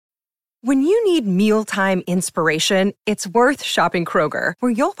When you need mealtime inspiration, it's worth shopping Kroger,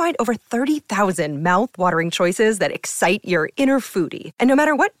 where you'll find over 30,000 mouth-watering choices that excite your inner foodie. And no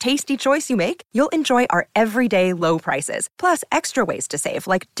matter what tasty choice you make, you'll enjoy our everyday low prices, plus extra ways to save,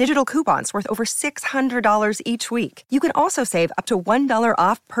 like digital coupons worth over $600 each week. You can also save up to $1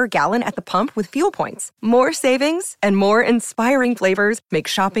 off per gallon at the pump with fuel points. More savings and more inspiring flavors make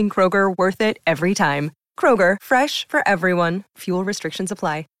shopping Kroger worth it every time. Kroger, fresh for everyone. Fuel restrictions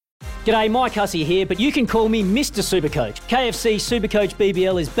apply. G'day, Mike Hussey here, but you can call me Mr. Supercoach. KFC Supercoach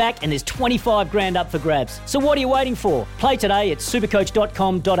BBL is back and there's 25 grand up for grabs. So what are you waiting for? Play today at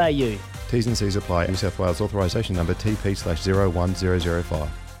supercoach.com.au. T's and C's apply. New South Wales authorisation number TP/01005.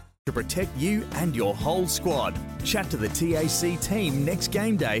 To protect you and your whole squad. Chat to the TAC team next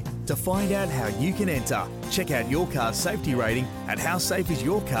game day to find out how you can enter. Check out your car's safety rating at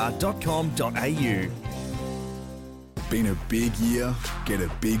howsafeisyourcar.com.au. Been a big year? Get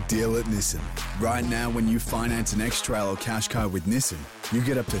a big deal at Nissan. Right now, when you finance an X-Trail or cash car with Nissan, you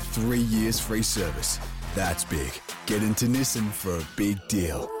get up to 3 years free service. That's big. Get into Nissan for a big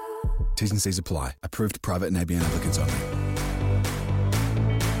deal. T's and C's apply. Approved private and ABN applicants only.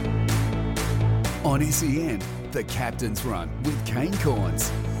 On SEN, the Captain's Run with Kane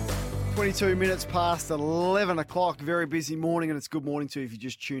Corns. 22 minutes past 11 o'clock. Very busy morning, and it's good morning to you if you're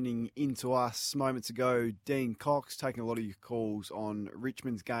just tuning into us. Moments ago, Dean Cox taking a lot of your calls on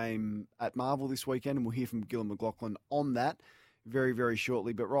Richmond's game at Marvel this weekend, and we'll hear from Gillon McLachlan on that very, very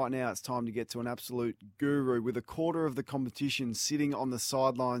shortly. But right now, it's time to get to an absolute guru with a quarter of the competition sitting on the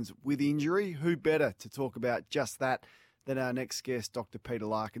sidelines with injury. Who better to talk about just that than our next guest, Dr. Peter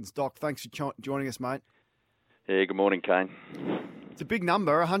Larkins. Doc, thanks for joining us, mate. Yeah, good morning, Kane. It's a big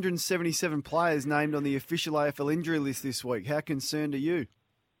number, 177 players named on the official AFL injury list this week. How concerned are you?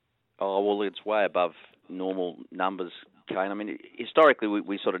 Oh, well, it's way above normal numbers, Kane. I mean, historically,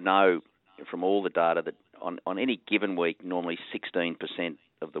 we sort of know from all the data that on any given week, normally 16%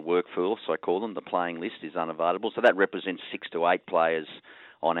 of the workforce, I call them, the playing list is unavailable. So that represents 6 to 8 players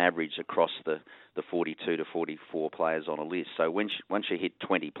on average across the 42 to 44 players on a list. So once you hit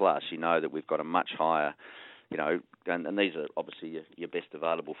 20 plus, you know that we've got a much higher, and these are obviously your best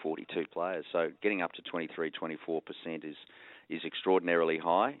available 42 players. So getting up to 23, 24% is extraordinarily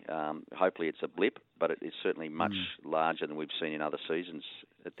high. Hopefully it's a blip, but it is certainly much larger than we've seen in other seasons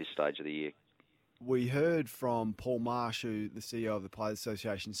at this stage of the year. We heard from Paul Marsh, the CEO of the Players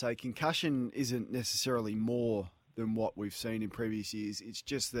Association, say concussion isn't necessarily more than what we've seen in previous years. It's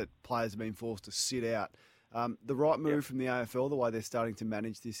just that players have been forced to sit out. The right move from the AFL, the way they're starting to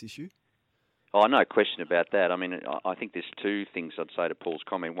manage this issue? Oh, no question about that. I mean, I think there's two things I'd say to Paul's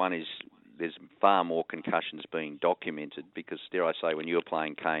comment. One is there's far more concussions being documented because, dare I say, when you were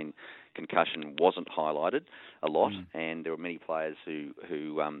playing, Kane, concussion wasn't highlighted a lot, and there were many players who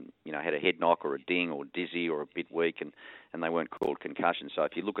had a head knock or a ding or dizzy or a bit weak, and they weren't called concussions. So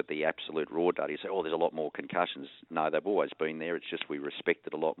if you look at the absolute raw data, you say, oh, there's a lot more concussions. No, they've always been there. It's just we respect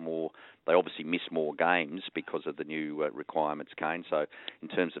it a lot more. They obviously miss more games because of the new requirements, Kane. So in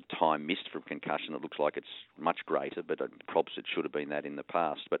terms of time missed from concussion, it looks like it's much greater, but perhaps it should have been that in the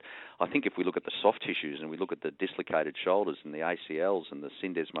past. But I think if we look at the soft tissues and we look at the dislocated shoulders and the ACLs and the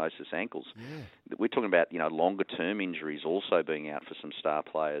syndesmosis ankles, we're talking about longer-term injuries also being out for some star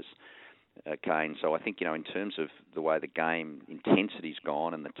players, Kane. So I think in terms of the way the game intensity's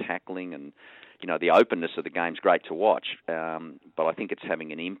gone and the tackling and the openness of the game's great to watch, but I think it's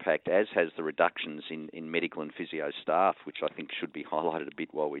having an impact, as has the reductions in medical and physio staff, which I think should be highlighted a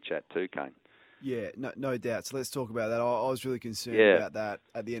bit while we chat too, Kane. Yeah, no doubt. So let's talk about that. I was really concerned about that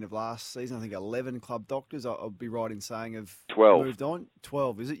at the end of last season. I think 11 club doctors, I'll be right in saying, have 12. moved on.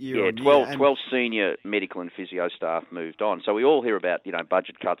 12, is it? Yeah, 12 senior medical and physio staff moved on. So we all hear about,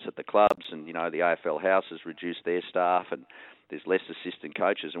 budget cuts at the clubs and, the AFL House has reduced their staff and there's less assistant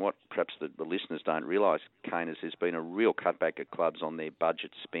coaches. And what perhaps the listeners don't realise, Kane, is there's been a real cutback at clubs on their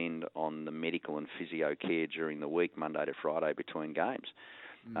budget spend on the medical and physio care during the week, Monday to Friday between games.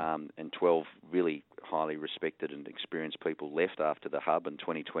 And 12 really highly respected and experienced people left after the hub, and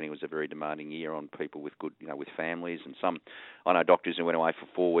 2020 was a very demanding year on people with good, with families, and I know doctors who went away for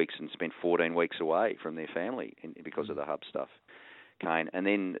 4 weeks and spent 14 weeks away from their family because of the hub stuff, Kane. And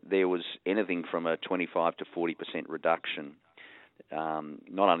then there was anything from a 25 to 40% reduction,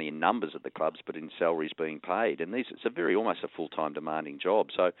 not only in numbers at the clubs, but in salaries being paid. And it's almost a full-time demanding job.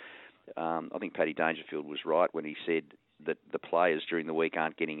 So I think Paddy Dangerfield was right when he said that the players during the week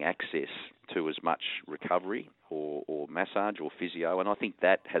aren't getting access to as much recovery or massage or physio, and I think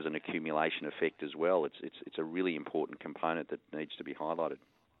that has an accumulation effect as well. It's a really important component that needs to be highlighted.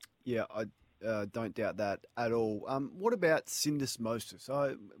 Yeah, Don't doubt that at all. What about syndesmosis?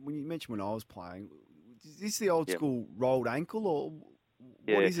 So when you mentioned when I was playing, is this the old school rolled ankle or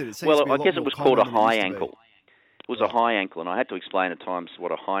what is it? It seems to be I guess it was called a high ankle. It was a high ankle, and I had to explain at times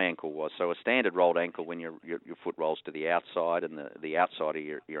what a high ankle was. So a standard rolled ankle, when your foot rolls to the outside and the outside of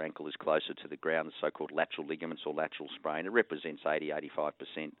your ankle is closer to the ground, the so-called lateral ligaments or lateral sprain. It represents 80-85%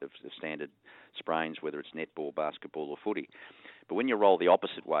 of standard sprains, whether it's netball, basketball or footy. But when you roll the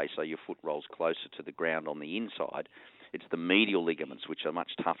opposite way, so your foot rolls closer to the ground on the inside, it's the medial ligaments, which are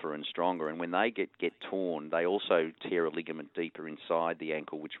much tougher and stronger. And when they get torn, they also tear a ligament deeper inside the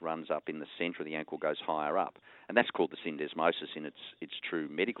ankle, which runs up in the centre of the ankle, goes higher up. And that's called the syndesmosis in its true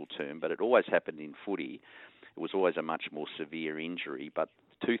medical term. But it always happened in footy. It was always a much more severe injury. But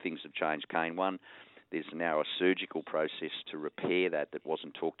two things have changed, Kane. One, there's now a surgical process to repair that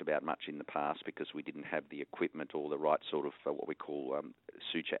wasn't talked about much in the past because we didn't have the equipment or the right sort of what we call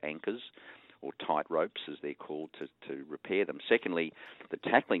suture anchors, or tight ropes, as they're called, to repair them. Secondly, the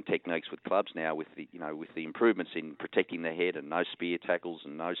tackling techniques with clubs now, with the improvements in protecting the head and no spear tackles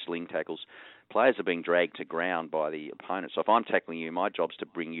and no sling tackles, players are being dragged to ground by the opponent. So if I'm tackling you, my job's to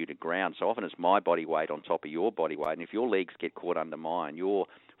bring you to ground. So often it's my body weight on top of your body weight, and if your legs get caught under mine, your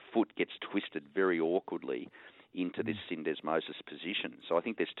foot gets twisted very awkwardly into this syndesmosis position. So I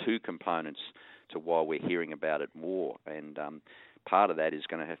think there's two components to why we're hearing about it more, and part of that is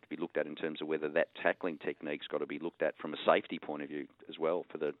going to have to be looked at in terms of whether that tackling technique's got to be looked at from a safety point of view as well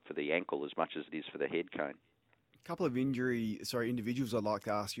for the ankle as much as it is for the head, Kane. A couple of individuals I'd like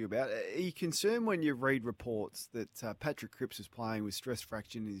to ask you about. Are you concerned when you read reports that Patrick Cripps is playing with stress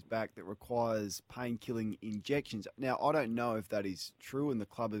fracture in his back that requires pain-killing injections? Now, I don't know if that is true, and the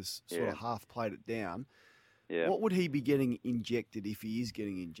club has sort of half played it down. Yeah. What would he be getting injected if he is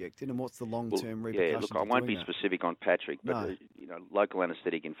getting injected, and what's the long-term repercussions? Yeah, look, I won't be specific on Patrick, but local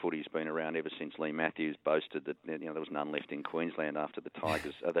anaesthetic in footy has been around ever since Lee Matthews boasted that there was none left in Queensland after the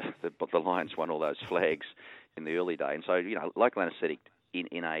Tigers, the Lions won all those flags in the early day, and so local anaesthetic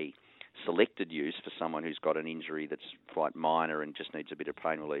in a selected use for someone who's got an injury that's quite minor and just needs a bit of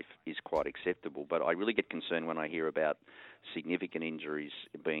pain relief is quite acceptable. But I really get concerned when I hear about significant injuries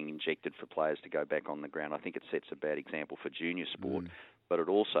being injected for players to go back on the ground. I think it sets a bad example for junior sport, but it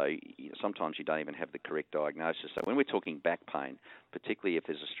also, sometimes you don't even have the correct diagnosis. So when we're talking back pain, particularly if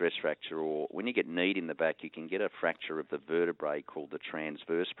there's a stress fracture or when you get kneed in the back, you can get a fracture of the vertebrae called the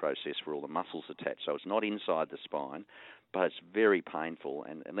transverse process where all the muscles attach. So it's not inside the spine, but it's very painful.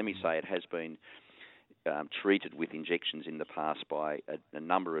 And let me say it has been treated with injections in the past by a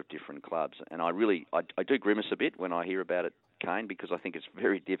number of different clubs. And I do grimace a bit when I hear about it, Kane, because I think it's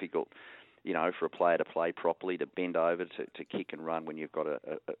very difficult, for a player to play properly, to bend over, to kick and run when you've got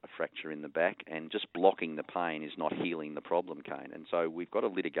a fracture in the back. And just blocking the pain is not healing the problem, Kane. And so we've got a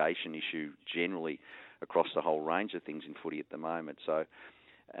litigation issue generally across the whole range of things in footy at the moment. So,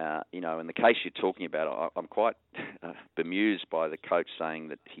 in the case you're talking about, I'm quite bemused by the coach saying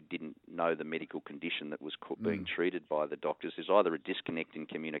that he didn't know the medical condition that was being treated by the doctors. There's either a disconnect in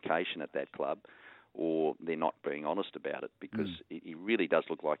communication at that club or they're not being honest about it because he really does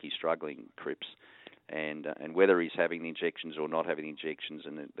look like he's struggling, Cripps. And whether he's having the injections or not having the injections,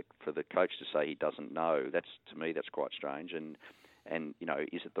 and for the coach to say he doesn't know, to me that's quite strange. And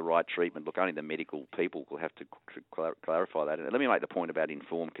is it the right treatment? Look, only the medical people will have to clarify that. And let me make the point about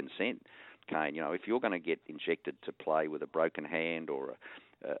informed consent, Kane. If you're going to get injected to play with a broken hand or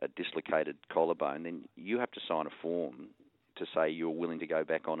a dislocated collarbone, then you have to sign a form to say you're willing to go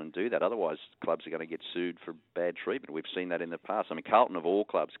back on and do that. Otherwise, clubs are going to get sued for bad treatment. We've seen that in the past. I mean, Carlton, of all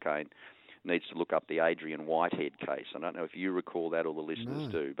clubs, Kane, needs to look up the Adrian Whitehead case. I don't know if you recall that or the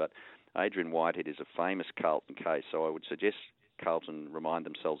listeners do, but Adrian Whitehead is a famous Carlton case, so I would suggest Carlton remind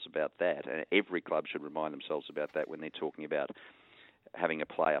themselves about that, and every club should remind themselves about that when they're talking about having a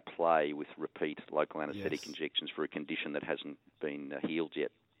player play with repeat local anaesthetic injections for a condition that hasn't been healed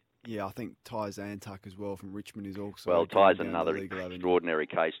yet. Yeah, I think Ty Zantuck as well from Richmond is also... Well, Ty's another extraordinary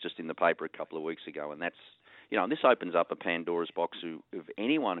case just in the paper a couple of weeks ago, and that's, and this opens up a Pandora's box of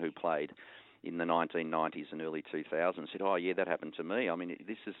anyone who played in the 1990s and early 2000s said, oh, yeah, that happened to me. I mean,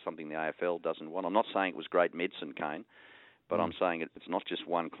 this is something the AFL doesn't want. I'm not saying it was great medicine, Kane, but I'm saying it's not just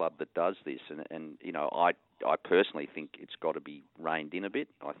one club that does this. And I personally think it's got to be reined in a bit.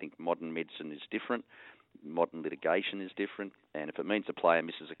 I think modern medicine is different. Modern litigation is different. And if it means a player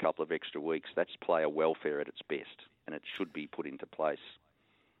misses a couple of extra weeks, that's player welfare at its best. And it should be put into place.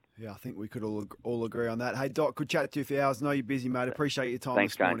 Yeah, I think we could all agree on that. Hey, Doc, good chat to you for hours. I know you're busy, mate. Appreciate your time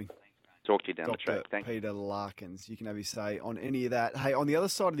this morning. Talk to you down the track. Thanks. Peter Larkins. You can have his say on any of that. Hey, on the other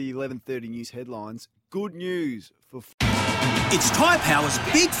side of the 11:30 news headlines, good news for... It's Tyre Power's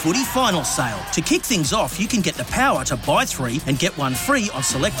Big Footy Final Sale. To kick things off, you can get the power to buy 3 and get 1 free on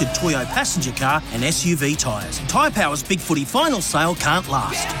selected Toyo passenger car and SUV tyres. Tyre Power's Big Footy Final Sale can't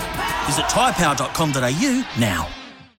last. Visit tyrepower.com.au now.